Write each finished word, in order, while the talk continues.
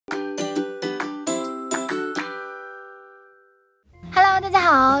大家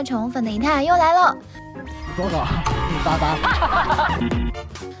好，宠粉的一太又来了。多少？188。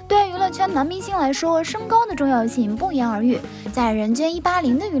对娱乐圈男明星来说，身高的重要性不言而喻。在人均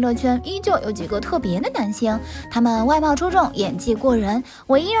180的娱乐圈，依旧有几个特别的男星，他们外貌出众，演技过人，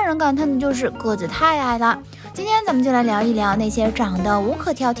唯一让人感叹的就是个子太矮了。今天咱们就来聊一聊那些长得无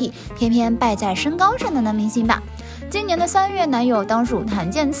可挑剔，偏偏败在身高上的男明星吧。今年的3月，男友当属檀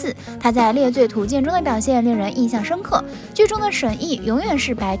健次，他在《猎罪图鉴》中的表现令人印象深刻。剧中的沈毅永远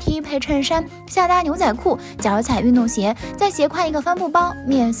是白 T 配衬衫，下搭牛仔裤，脚踩运动鞋，再斜挎一个帆布包，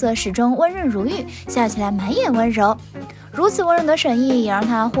面色始终温润如玉，笑起来满眼温柔。如此温柔的沈毅也让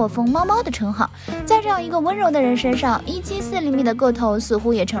他获封猫猫的称号。在这样一个温柔的人身上，174厘米的个头似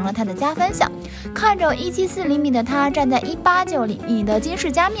乎也成了他的加分项。看着174厘米的他站在189厘米的金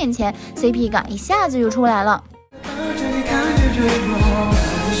世佳面前， CP 感一下子就出来了。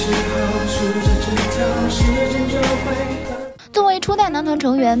作为初代男团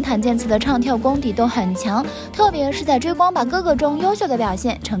成员，檀健次的唱跳功底都很强，特别是在《追光吧哥哥》中优秀的表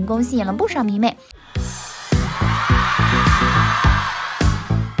现，成功吸引了不少迷妹。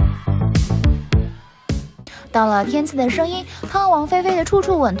到了天赐的声音，他和王菲菲的处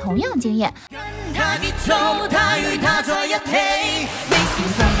处吻同样惊艳。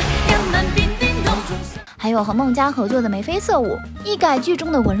还有和孟佳合作的眉飞色舞，一改剧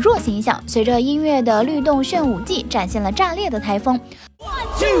中的文弱形象，随着音乐的律动炫舞技，展现了炸裂的台风。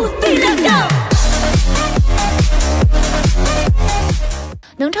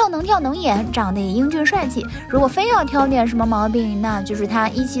能唱能跳能演，长得也英俊帅气。如果非要挑点什么毛病，那就是他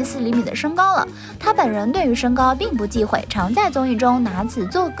174厘米的身高了。他本人对于身高并不忌讳，常在综艺中拿此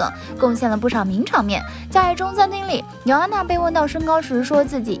作梗，贡献了不少名场面。在中餐厅里，姚安娜被问到身高时，说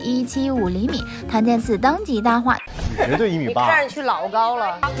自己175厘米，檀健次当即大话：“绝对1.8米。”你看上去老高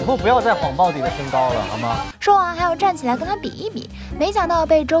了，以后不要再谎报自己的身高了，好吗？说完还要站起来跟他比一比，没想到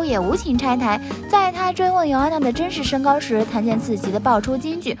被周也无情拆台。在他追问姚安娜的真实身高时，檀健次急得爆出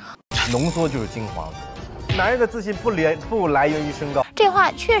金句：“浓缩就是精华。男人的自信不来源于身高。”这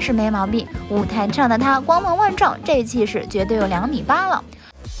话确实没毛病。舞台上的他光芒万丈，这气势绝对有2.8米了。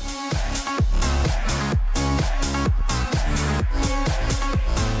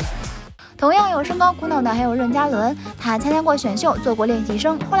同样有身高苦恼的还有任嘉伦，他参加过选秀，做过练习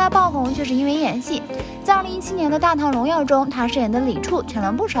生，后来爆红却是因为演戏。在2017年的大唐荣耀中，他饰演的李处圈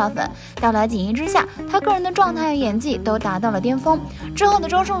了不少粉。到了锦衣之下，他个人的状态、演技都达到了巅峰。之后的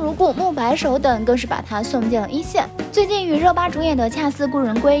周生如故、慕白手等更是把他送进了一线。最近与热巴主演的《恰似故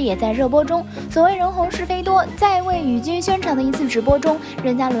人归》也在热播中。所谓人红是非多，在为与君宣传的一次直播中，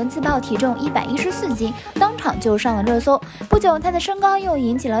任嘉伦自曝体重114斤，当场就上了热搜。不久，他的身高又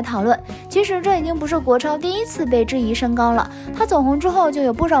引起了讨论。其实这已经不是国超第一次被质疑身高了。他走红之后，就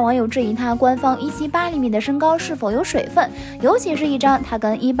有不少网友质疑他官方178厘米的身高是否有水分，尤其是一张他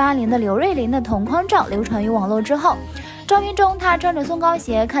跟180的刘瑞麟的同框照流传于网络之后。照片中，他穿着松糕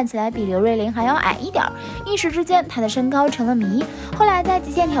鞋，看起来比刘瑞麟还要矮一点，一时之间他的身高成了谜。后来在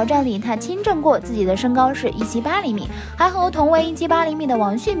极限挑战里，他亲证过自己的身高是178厘米，还和同为178厘米的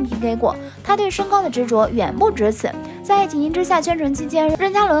王迅 PK 过。他对身高的执着远不止此。在锦衣之下宣传期间，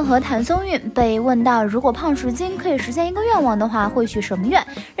任嘉伦和谭松韵被问到，如果胖10斤可以实现一个愿望的话，会许什么愿？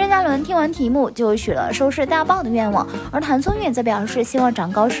任嘉伦听完题目就许了收视大爆的愿望，而谭松韵则表示希望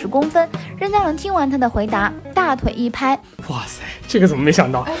长高10公分。任嘉伦听完他的回答，大腿一拍：“哇塞，这个怎么没想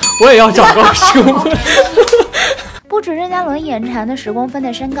到？我也要长高10公分。”不止任嘉伦眼馋的10公分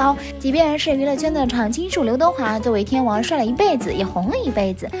的身高，即便是娱乐圈的常青树刘德华，作为天王帅了一辈子，也红了一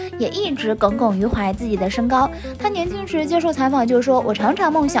辈子，也一直耿耿于怀自己的身高。他年轻时接受采访就说：“我常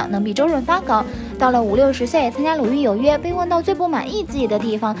常梦想能比周润发高。”到了50-60岁参加《鲁豫有约》，被问到最不满意自己的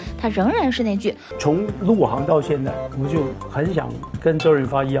地方，他仍然是那句：“从入行到现在，我就很想跟周润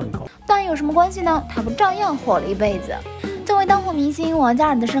发一样高。”但有什么关系呢？他不照样火了一辈子？作为当红明星，王嘉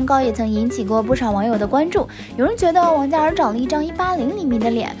尔的身高也曾引起过不少网友的关注。有人觉得王嘉尔长了一张180厘米的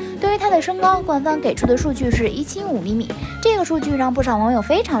脸，对于他的身高，官方给出的数据是175厘米。这个数据让不少网友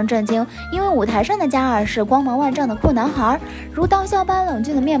非常震惊，因为舞台上的嘉尔是光芒万丈的酷男孩，如刀削般冷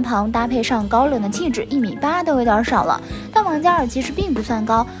峻的面庞，搭配上高冷的气质，1.8米都有点少了。但王嘉尔其实并不算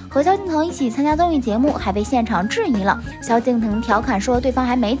高，和萧敬腾一起参加综艺节目，还被现场质疑了。萧敬腾调侃说对方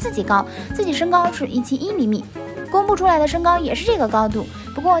还没自己高，自己身高是171厘米。公布出来的身高也是这个高度，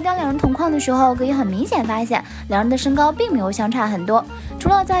不过当两人同框的时候，可以很明显发现两人的身高并没有相差很多。除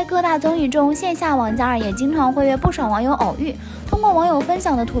了在各大综艺中，线下王嘉尔也经常会约不少网友偶遇。通过网友分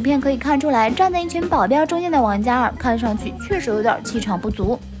享的图片可以看出来，站在一群保镖中间的王嘉尔看上去确实有点气场不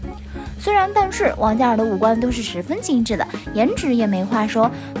足。虽然，但是王嘉尔的五官都是十分精致的，颜值也没话说。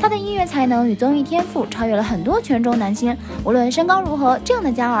他的音乐才能与综艺天赋超越了很多圈中男星。无论身高如何，这样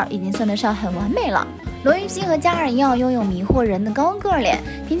的嘉尔已经算得上很完美了。罗云熙和嘉尔一样，拥有迷惑人的高个脸。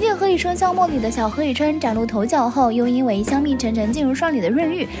凭借《何以笙箫默》里的小何以琛崭露头角后，又因为香蜜沉沉烬如霜里的润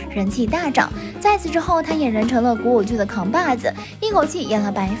玉人气大涨。在此之后，他俨然成了古偶剧的扛把子，一口气演了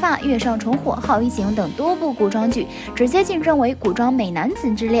《白发》《月上重火》《好一行》等多部古装剧，直接晋升为古装美男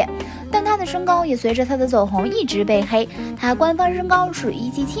子之列。但他的身高也随着他的走红一直被黑，他官方身高是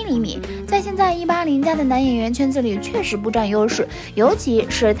177厘米，在现在180加的男演员圈子里确实不占优势，尤其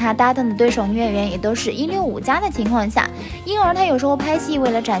是他搭档的对手女演员也都是165加的情况下，因而他有时候拍戏为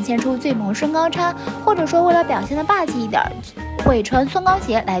了展现出最萌身高差，或者说为了表现的霸气一点，会穿松糕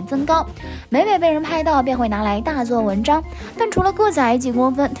鞋来增高，每每被人拍到便会拿来大做文章。但除了个子矮几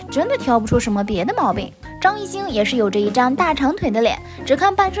公分，他真的挑不出什么别的毛病。张艺兴也是有着一张大长腿的脸，只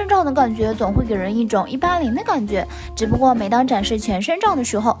看半身照的感觉总会给人一种180的感觉，只不过每当展示全身照的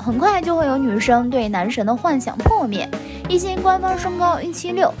时候，很快就会有女生对男神的幻想破灭。艺兴官方身高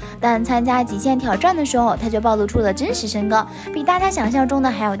176，但参加极限挑战的时候，他就暴露出了真实身高，比大家想象中的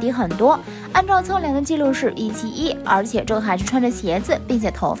还要低很多。按照测量的记录是171，而且这还是穿着鞋子，并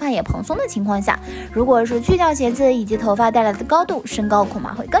且头发也蓬松的情况下，如果是去掉鞋子以及头发带来的高度，身高恐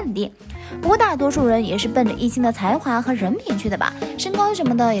怕会更低。不过大多数人也是奔着艺兴的才华和人品去的吧，身高什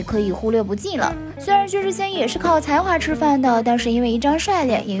么的也可以忽略不计了。虽然薛之谦也是靠才华吃饭的，但是因为一张帅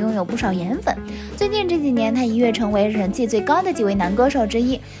脸也拥有不少颜粉。最近这几年他一跃成为人气最高的几位男歌手之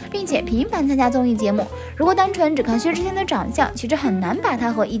一，并且频繁参加综艺节目。如果单纯只看薛之谦的长相，其实很难把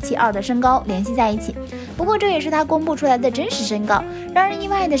他和172的身高联系在一起。不过这也是他公布出来的真实身高。让人意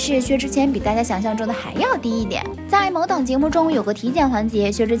外的是，薛之谦比大家想象中的还要低一点。在某档节目中有个体检环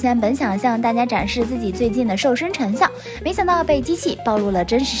节，薛之谦本想向大家展示自己最近的瘦身成效，没想到被机器暴露了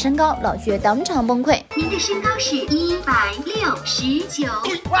真实身高，老薛当场崩溃。您的身高是169。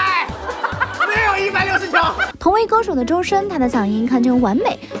喂，没有169。同为歌手的周深，他的嗓音堪称完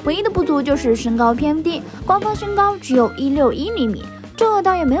美，唯一的不足就是身高偏低，官方身高只有161厘米。这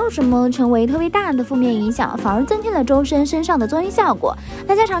倒也没有什么成为特别大的负面影响，反而增添了周深身上的综艺效果。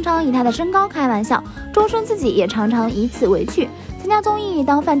大家常常以他的身高开玩笑，周深自己也常常以此为趣。参加综艺，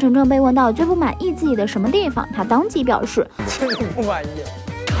当范丞丞被问到最不满意自己的什么地方，他当即表示这个不满意，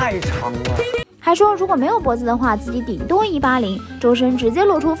太长了。还说如果没有脖子的话，自己顶多180。周深直接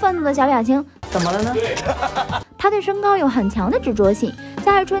露出愤怒的小表情，怎么了呢？他对身高有很强的执着性，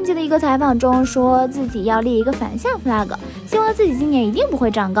在春节的一个采访中说自己要立一个反向 flag， 希望自己今年一定不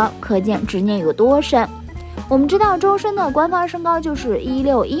会长高，可见执念有多深。我们知道周深的官方身高就是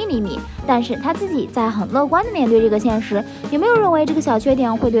161厘米，但是他自己在很乐观的面对这个现实，也没有认为这个小缺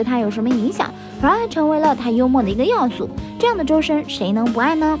点会对他有什么影响，反而还成为了他幽默的一个要素。这样的周深谁能不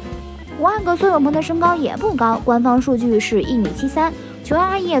爱呢？吴阿哥苏有朋的身高也不高，官方数据是1.73米。琼瑶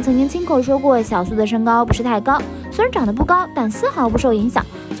阿姨也曾经亲口说过，小苏的身高不是太高，虽然长得不高，但丝毫不受影响。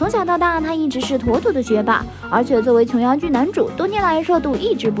从小到大，他一直是妥妥的学霸，而且作为琼瑶剧男主，多年来热度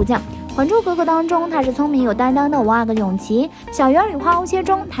一直不降。《还珠格格》当中，他是聪明有担当的五阿哥永琪；《小鱼儿与花无缺》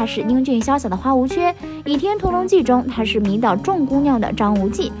中，他是英俊潇洒的花无缺；《倚天屠龙记》中，他是迷倒众姑娘的张无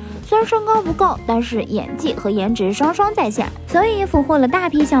忌。虽然身高不够，但是演技和颜值双双在线，所以也俘获了大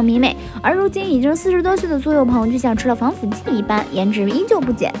批小迷妹。而如今已经40多岁的苏有朋，就像吃了防腐剂一般，颜值依旧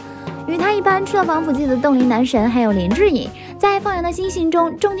不减。与他一般吃了防腐剂的冻龄男神还有林志颖，在放羊的星星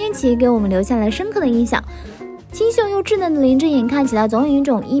中，郑天琪给我们留下了深刻的印象。清秀又稚嫩的林志颖看起来总有一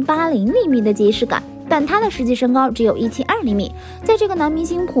种180厘米的即视感，但他的实际身高只有172厘米。在这个男明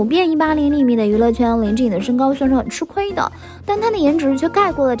星普遍180厘米的娱乐圈，林志颖的身高算是很吃亏的，但他的颜值却盖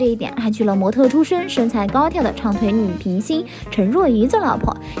过了这一点，还娶了模特出身、身材高挑的长腿女明星陈若仪做老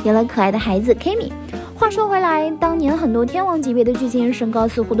婆，有了可爱的孩子 Kimi。话说回来，当年很多天王级别的巨星身高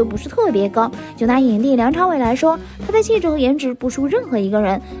似乎都不是特别高，就拿影帝梁朝伟来说，他的气质和颜值不输任何一个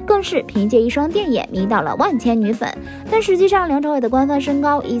人，更是凭借一双电眼迷倒了万千女粉。但实际上梁朝伟的官方身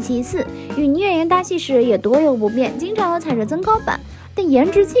高174，与女演员搭戏时也多有不便，经常踩着增高板，但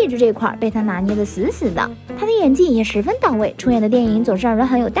颜值气质这块被他拿捏得死死的。他的演技也十分到位，出演的电影总是让人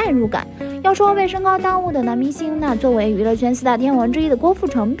很有代入感。要说被身高耽误的男明星，那作为娱乐圈4大天王之一的郭富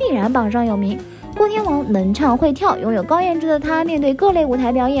城必然榜上有名。郭天王能唱会跳，拥有高颜值的他，面对各类舞台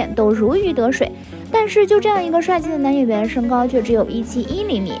表演都如鱼得水。但是就这样一个帅气的男演员，身高却只有171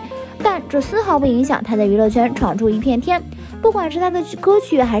厘米，但这丝毫不影响他在娱乐圈闯出一片天。不管是他的歌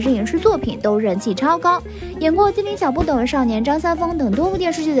曲还是影视作品都人气超高。演过《精灵小不懂》《少年张三丰》等多部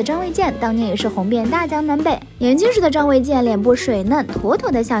电视剧的张卫健，当年也是红遍大江南北。年轻时的张卫健脸部水嫩妥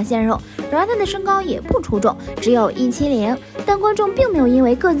妥的小鲜肉，然而他的身高也不出众，只有170，但观众并没有因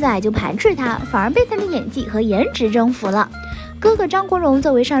为个子矮就排斥他，反而被他的演技和颜值征服了。哥哥张国荣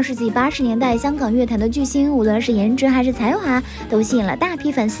作为上世纪80年代香港乐坛的巨星，无论是颜值还是才华，都吸引了大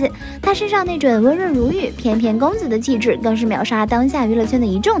批粉丝。他身上那种温润如玉、翩翩公子的气质，更是秒杀当下娱乐圈的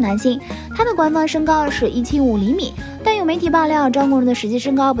一众男星。他的官方身高是175厘米，但有媒体爆料，张国荣的实际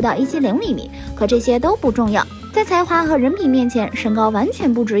身高不到170厘米。可这些都不重要，在才华和人品面前，身高完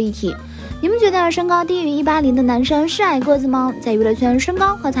全不值一提。你们觉得身高低于180的男生是矮个子吗？在娱乐圈，身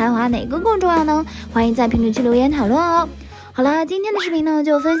高和才华哪个更重要呢？欢迎在评论区留言讨论哦。好了，今天的视频呢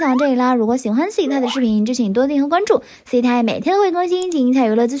就分享这里啦。如果喜欢 C 台的视频，就请多订和关注 C 台，每天都会更新精彩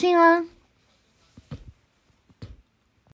娱乐资讯哦。